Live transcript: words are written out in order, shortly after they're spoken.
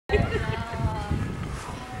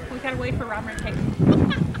gotta wait for Robert to take them.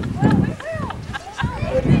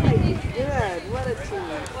 Good. What a team.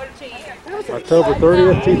 October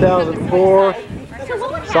 30th, 2004.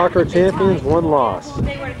 Soccer champions, 1 loss.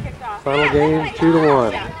 Final game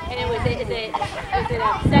 2-1. And it was it a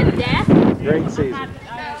sudden death? Great season.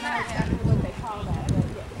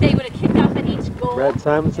 They would have kicked off at each goal. Brad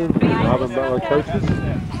Simonson, Robin Butler coaches.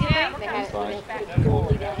 Yeah, they had a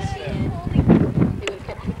goalie down the end. They would have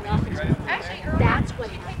kept kicking off. That's what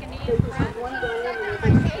happened. There was one goal and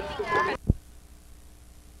they would have kicked off.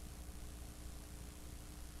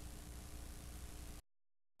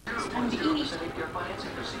 Time to eat. Your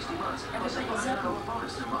financing for 60 months. Everybody's up.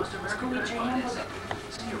 Let's go eat your hamburger.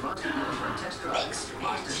 See your Monster dealer for a test drive.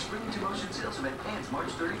 Monster's spring promotion sales event ends March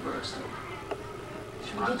 31st.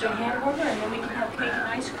 Should we get your hamburger and then we can have cake and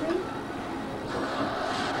ice cream? Say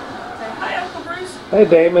hi, Uncle Bruce. Hey,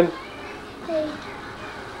 Damon. Hey.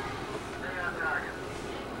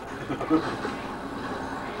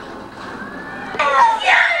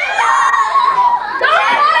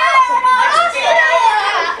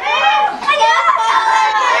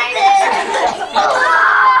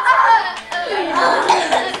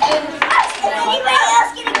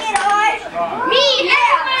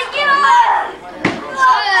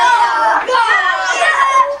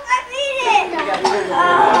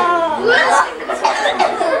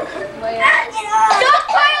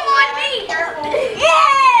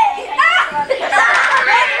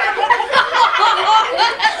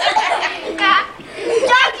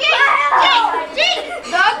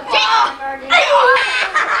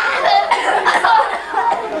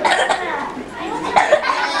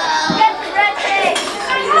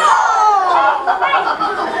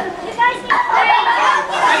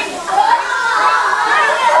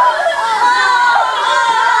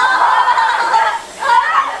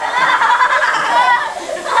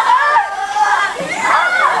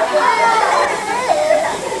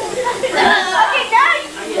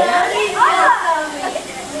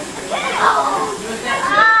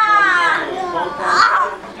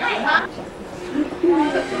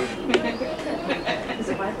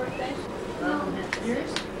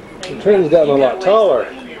 Trenton's gotten a lot taller.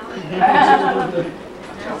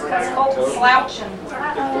 Slouching.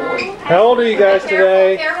 How old are you guys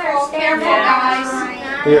today? Careful, careful,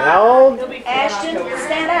 guys. You're how old? Ashton,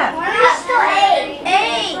 stand up. We're still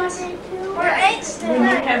 8. We're 8 still. When you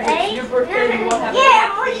have your birthday, you will have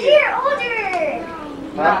Yeah, we're a year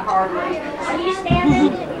older. Not hardly. Are you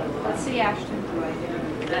standing? Let's see, Ashton.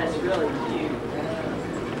 That's really cute.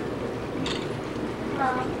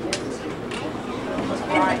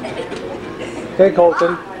 Hey,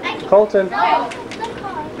 Colton. Colton. Go ahead.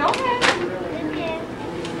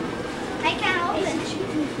 I can't open.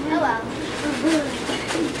 Oh well.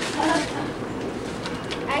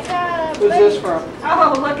 I got. Who's this from?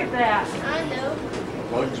 Oh, look at that. I know.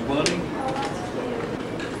 Bugs Bunny?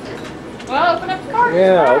 Well, open up the cards.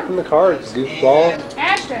 Yeah, open the cards, goofball.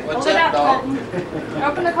 Ashton, What's hold it up, out, dog? Colton.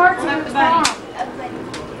 Open the cards and open the bunny.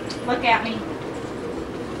 Look at me.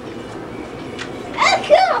 Oh,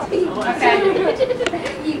 cool. Okay.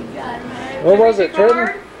 You got it. What was it, Trenton?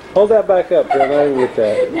 Hold that back up, Trenton. I can get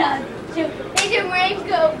that. No, it's a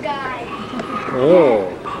rainbow guy. Oh.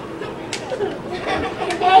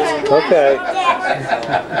 Okay.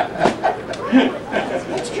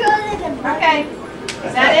 It's cooler than Okay.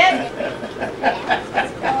 Is that it?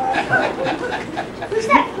 Who's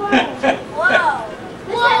that for? Whoa.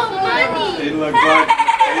 Whoa, money. He looked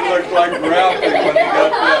like Ralphie when he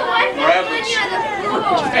got that rabbits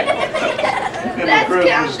in the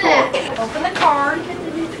Christmas store. Open the card.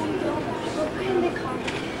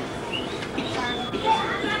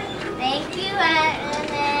 Thank you,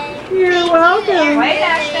 Aunt. You're welcome. Wait,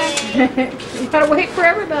 Ashton. You gotta wait for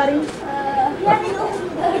everybody.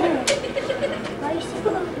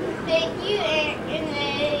 Thank you, Aunt.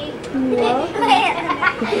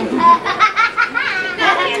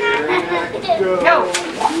 Go.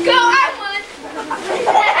 Go, I won.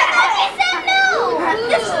 I said no.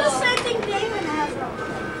 This is the same thing Damon has on.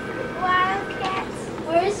 Wildcats.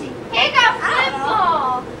 Where is he? He got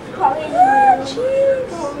football. Probably in the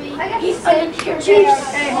room. I got cheese.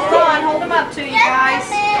 Hey, hold them up to you guys.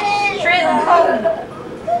 Trenton, Colton.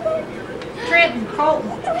 Trenton, Colton.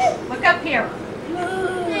 Look up here.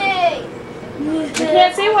 Hey. You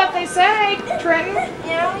can't see what they say, Trenton.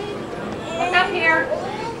 Look up here.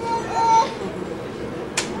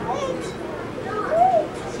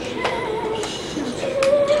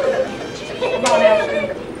 Come on, Ashton.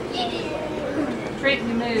 Trenton,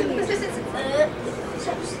 you move.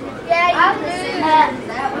 Yeah, you moved.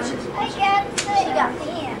 I got she got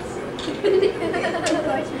pants.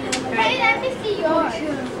 Hey, let me see yours.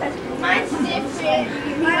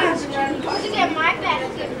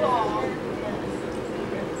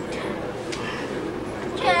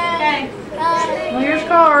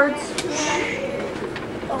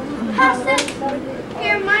 Pass this.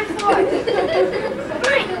 Here, mine for it.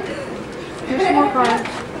 Here's some more cards.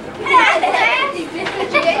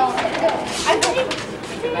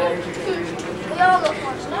 We all go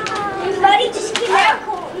first. Buddy just came out.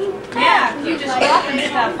 Yeah, you just drop and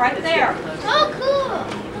stuff right there. Oh,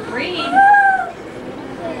 cool. Read.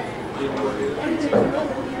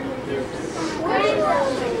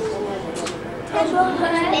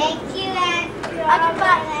 Thank you, Aunt. Uncle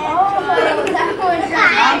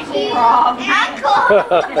Rob. Uncle.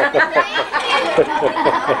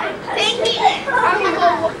 Thank you. Uncle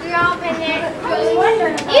Rob and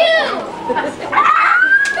you.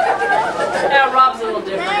 Yeah, Rob's a little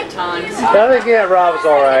different at times. I think yeah, Rob's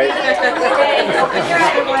all right. Okay, open your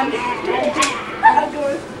other one.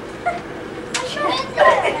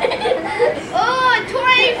 Oh,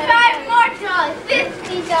 $25 more dollars.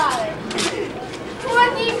 $50.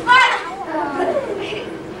 25.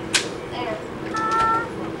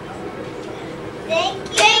 Thank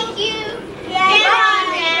you. Thank you.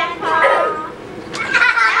 Grandpa. I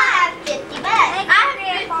have $50. I have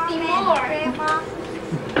 50 more.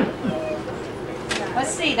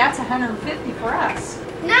 Let's see, that's $150 for us.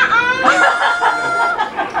 Nuh-uh.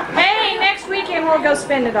 Hey, next weekend we'll go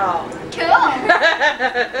spend it all. Cool.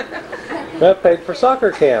 That paid for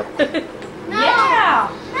soccer camp. No. Yeah.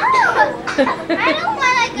 No. I don't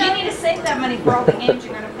want to go. You need to save that money for all the games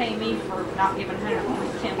you're going to pay me for not giving her only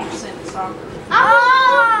 10% soccer.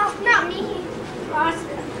 Oh, not me. Awesome.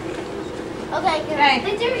 Okay, good.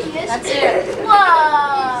 Okay. That's it. Whoa.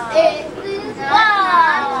 Whoa.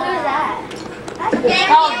 Who's that? It's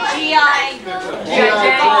called G.I.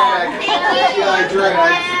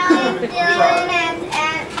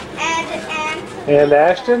 And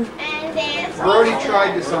Ashton? Brody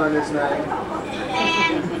tried to sign his name.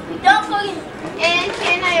 And don't forget. And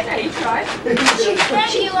can I? He tried.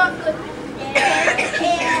 Thank you, Uncle.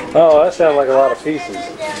 Oh, that sounds like a lot of pieces. I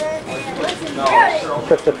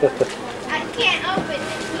can't open it.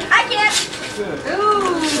 I can't.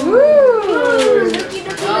 Ooh.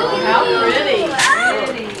 Oh, how pretty.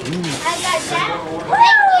 I got that.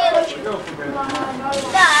 Thank you.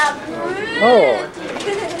 Oh,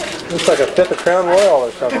 looks like a fifth of Crown Royal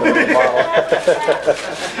or something in the bottle.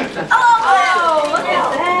 Oh, look at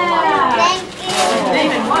that. Thank you.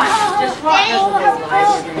 David, watch. Just watch.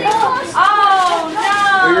 Oh, no.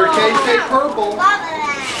 Your K-State purple.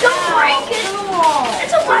 Don't break it.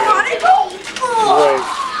 It's a bionic hole. Wait,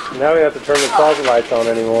 now we have to turn the closet lights on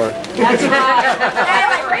anymore. That's right.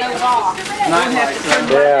 Night lights.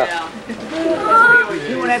 Yeah,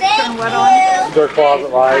 You want to have to turn what on? their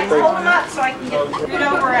closet lights. Hold them up so I can get it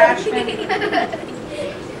over, Ashton.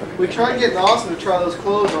 We tried getting Austin to try those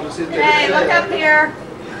clothes on to see if they would Hey, look up here.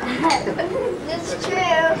 It's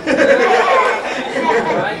true.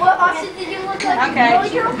 What Austin did you look like?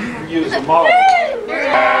 Okay. Use them all.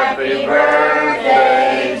 Happy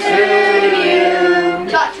birthday to you.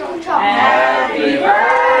 Happy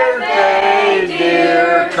birthday,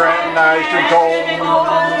 dear Trent Ashton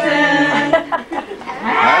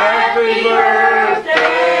Happy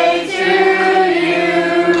birthday to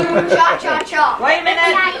you. Cha-cha-cha. Wait a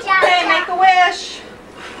minute. Hey, make a wish.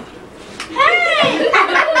 Hey!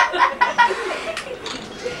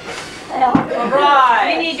 All right.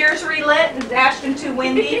 We need yours relit and Ashton too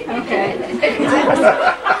windy. Okay.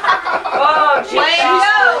 Oh, Way to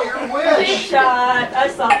go. Cheap shot. I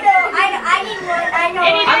saw it. I need one. I know.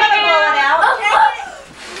 I'm gonna blow it out.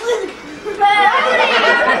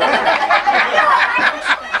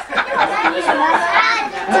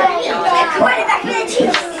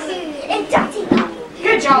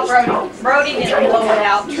 Good job, Brody. Brody didn't blow it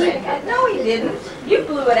out. Trent. No, he didn't. You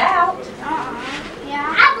blew it out.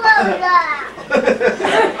 I blow it up.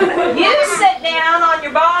 You sit down on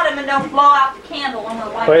your bottom and don't blow out the candle on the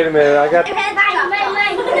light. Wait a minute, I got. Hey,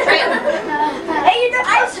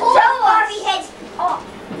 I'm so Barbie heads off.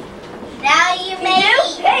 Now you may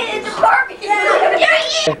eat. Hey, it's a Barbie.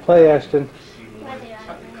 Play, Ashton.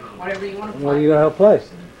 Whatever you want to What are you gonna help play?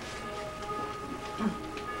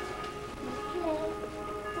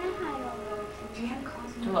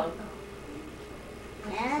 play.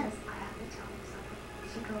 Yes.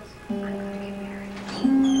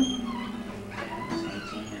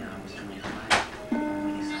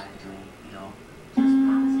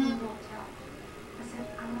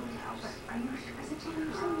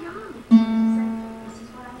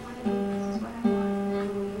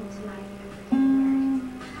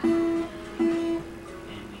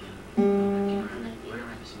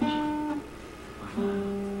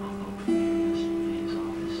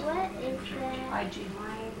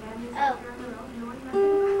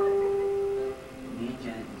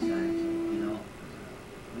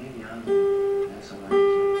 around you. That's somebody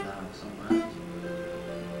you love so much.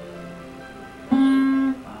 All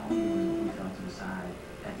you knew what we felt inside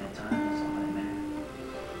at that time, that's all that mattered.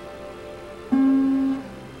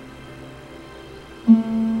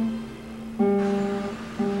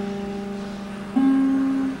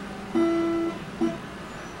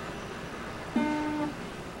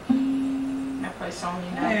 Now play a song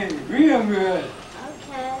you know. Hey, real good.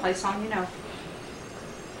 Okay. Play a song you know.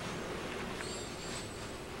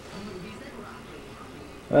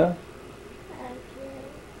 Huh?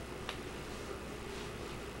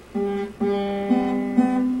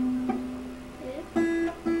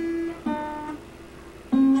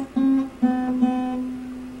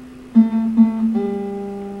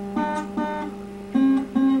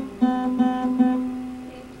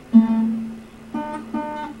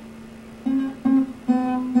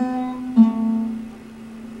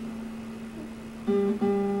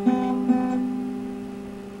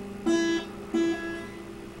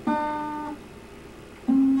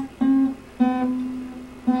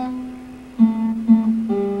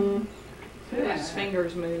 His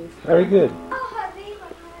fingers move. Very good. Oh, honey,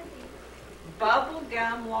 honey. Bubble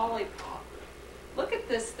gum lollipop. Look at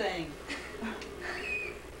this thing.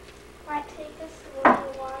 Might take us a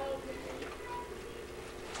little while.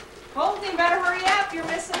 Colton, better hurry up. You're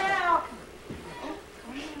missing out.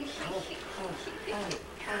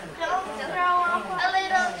 Don't throw up a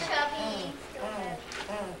little chubby.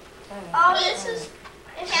 Oh, this is.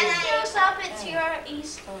 If it throws up, it's your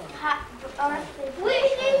East birthday.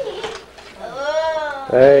 Oh.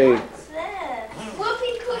 Hey. What's this?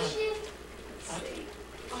 Whoopee cushion.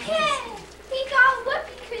 Yeah, he got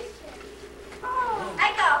whoopee cushion. Oh, I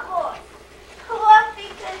got horse.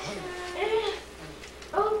 Whoopee cushion.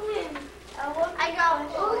 Open. I got a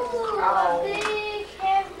big,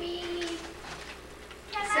 heavy.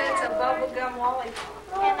 So it's a bubble gum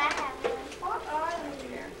lollipop. Can I have one? What are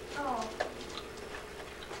they? Oh.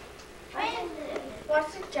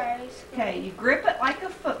 What's the Jerry's? Okay, you grip it like a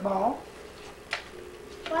football.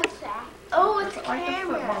 What's that? Oh, it's Grip a it like a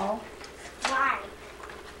camera. football Why?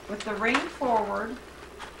 with the ring forward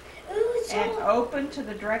Ooh, it's and all... open to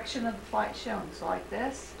the direction of the flight shown. So like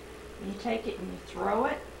this. And you take it and you throw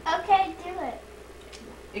it. Okay, do it.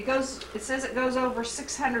 It goes. It says it goes over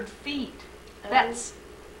 600 feet. That's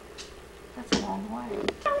a long way.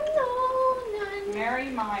 Oh, no, Mary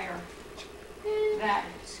Meyer. That.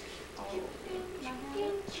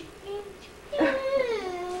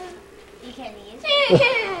 You can use it.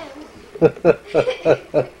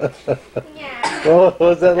 Yeah. What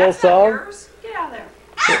was that little That's not song? yours. Get out of there.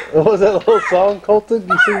 What was that little song, Colton?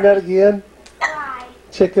 You sing that again? Why?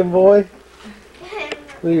 Chicken boy?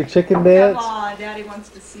 With your chicken dance? Come on, Daddy wants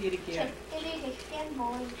to see it again. Chicken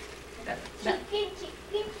boy. That-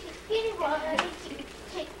 Chicken boy.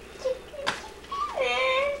 Chicken.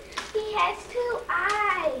 He has 2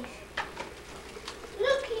 eyes.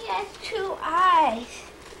 Look, he has 2 eyes.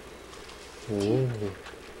 Ooh.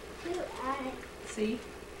 2 eyes. See?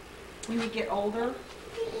 When you get older,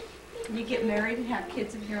 when you get married and have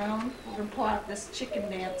kids of your own, we're going to pull out this chicken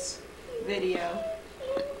dance video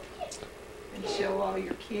and show all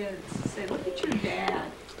your kids. Say, look at your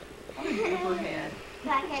dad. What a gooberhead.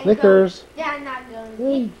 Snickers. They're not going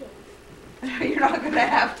to get it. You're not going to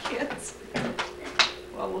have kids.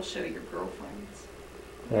 Well, we'll show your girlfriends.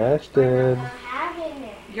 Ashton. Having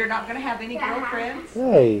it. You're not going to have any girlfriends?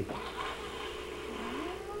 Hey.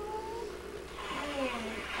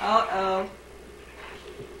 Uh-oh.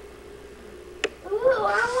 Ooh, I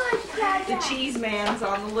want to try The that. cheese man's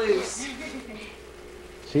on the loose.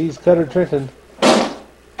 Cheese cutter Trenton.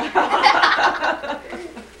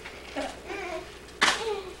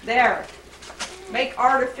 There. Make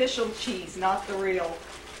artificial cheese, not the real.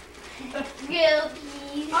 Real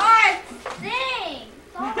cheese. Oh, it stinks.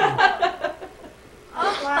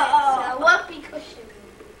 Oh, whoopee cushion.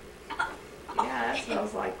 Yeah, that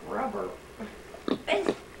smells like rubber.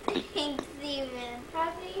 It stinks even. How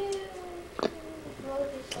do you roll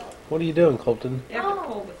this up? What are you doing, Colton? You have to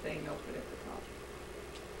pull the thing open at the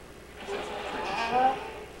top.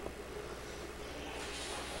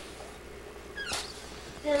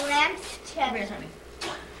 The lamp's Come here, chest. honey.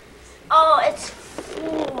 Oh, it's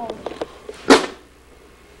full.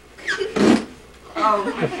 Oh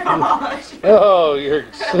my gosh. Oh, you're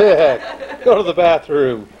sick. Go to the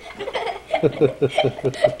bathroom.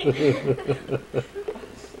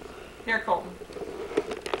 Here, Colton.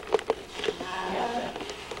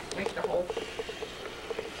 Make the hole.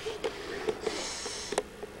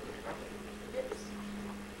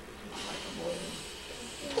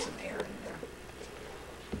 Put some air in there.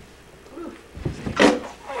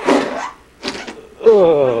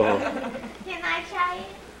 Oh.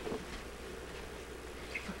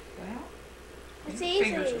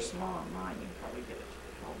 are small on mine. You can probably get it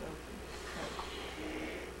held open.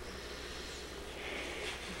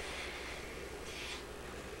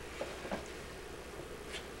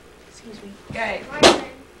 Excuse me. Okay.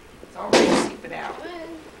 It's all ready to seep it out.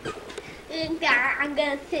 I'm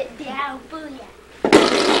gonna sit down for you.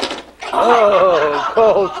 Oh,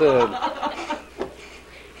 Colton.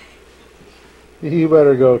 You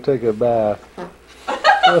better go take a bath.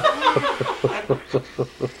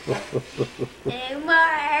 And more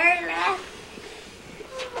hair left.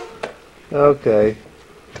 Okay.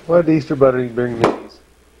 What did Easter Bunny bring these?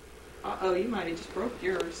 Uh-oh, you might have just broke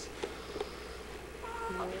yours.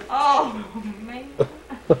 Oh, man.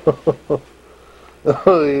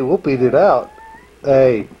 Oh, he whooped it out.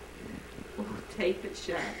 Hey. Oh, tape it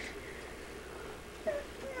shut.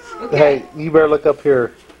 Okay. Hey, you better look up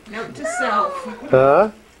here. Note to self.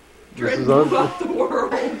 Huh? This Dreading is on. about the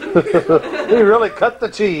world. We really cut the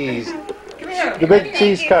cheese. Come here. The big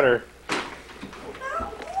cheese cutter. Does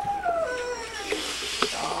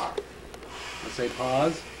it say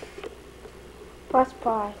pause? Press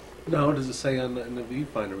pause. No, does it say in the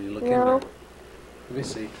viewfinder when you look in No. there? Let me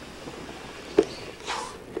see.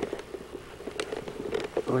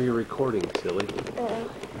 Oh, you're recording, silly.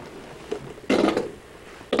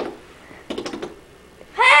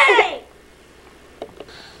 Hey!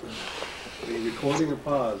 Are you recording or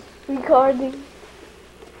pause? Recording.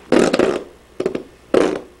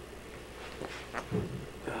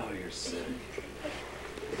 Oh, you're sick.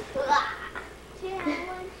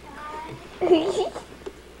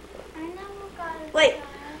 Wait.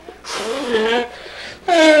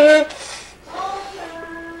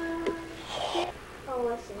 Oh,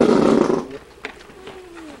 listen.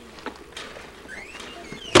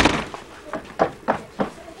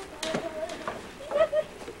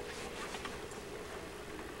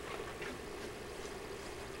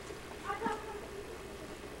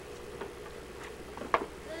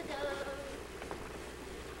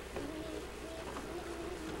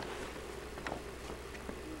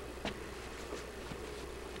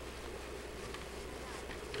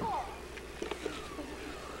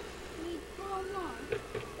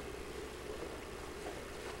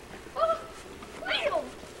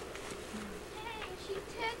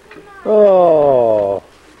 Oh,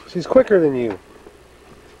 she's quicker than you.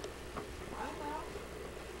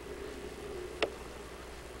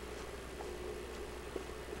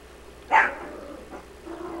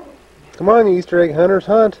 Come on, you Easter egg hunters,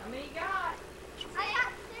 hunt. How many you got?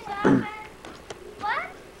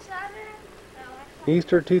 What? 7?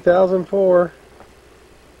 Easter 2004.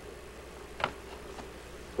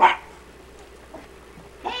 I'm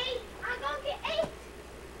gonna get 8.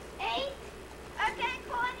 8? Okay,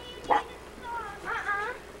 Connie, you need to stop.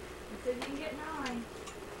 You said you can get 9.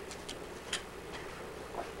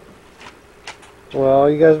 Well,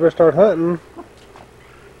 you guys better start hunting.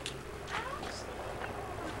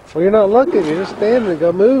 Well, you're not looking. You're just standing.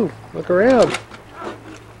 Go move. Look around.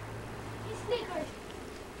 Snickers.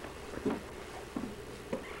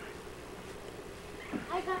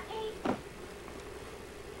 I got 8.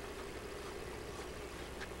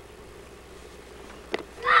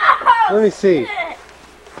 No! Let me see. Get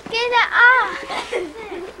it off.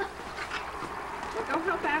 Well, go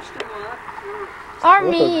help Ashton look. Or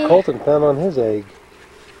Look what Colton found on his egg.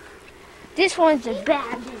 This one's a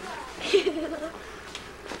bad one.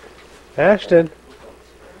 Ashton.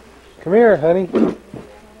 Come here, honey.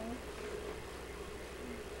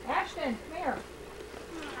 Ashton, come here.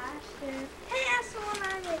 Hey, that's the one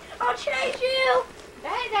I made. I'll trade you.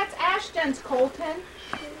 Hey, that's Ashton's, Colton.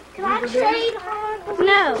 Can I trade one?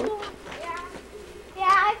 No. Yeah,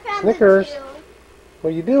 I found Snickers. the 2. What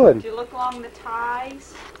are you doing? Did you look along the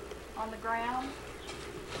ties on the ground?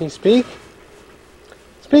 Can you speak?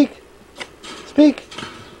 Speak. Speak.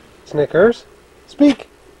 Snickers. Speak.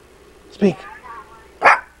 Speak.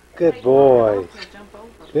 Good boy. He'll jump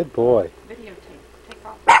over. Good boy. Videotape. Take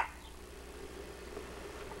off.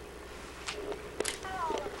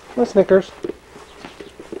 No Snickers.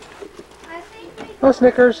 I think we No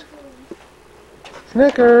Snickers.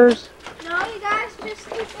 Snickers. No, you guys just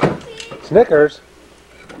keep looking. Snickers.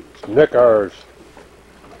 Snickers.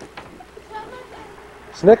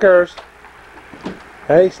 Snickers.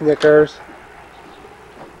 Hey, Snickers.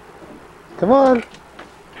 Come on.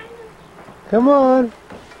 Come on.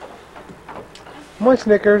 Come on,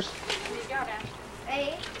 Snickers. What do you got, Ashton?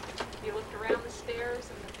 8. You looked around the stairs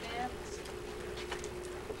and the fence.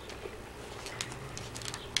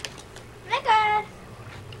 Snickers.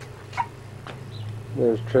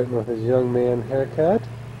 There's Trenton with his young man haircut.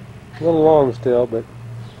 A little long still, but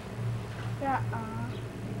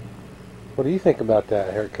what do you think about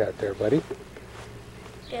that haircut there, buddy?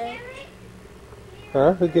 Good.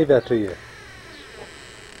 Huh? Who gave that to you?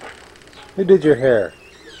 Who did your hair?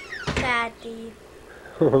 Daddy.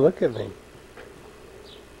 Look at me.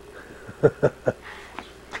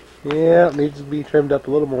 Yeah, it needs to be trimmed up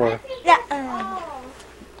a little more. Yeah.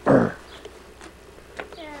 Yeah.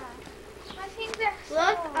 I think that's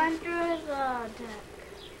Look under the deck.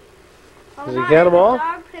 Oh, Did you not count in them all? The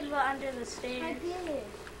dog pit, but under the stairs. I did.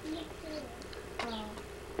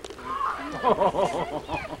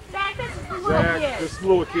 Zach, this is the little Zach, kid. this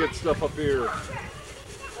little kid stuff up here. What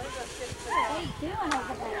are you doing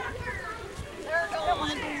over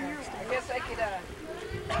there? I guess I could,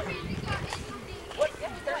 what,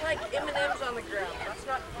 they're like M&Ms on the ground. That's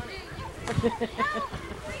not funny.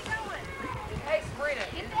 Hey, Sabrina,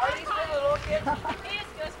 are these for the little kids? Yes,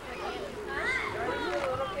 just for the kids. Are these for the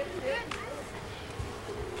little kids too?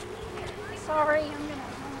 Sorry, I'm gonna.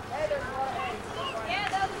 Hey, there's a lot of eggs. Yeah,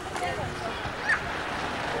 those are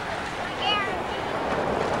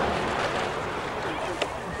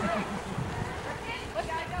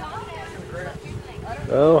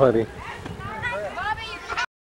the Oh, honey.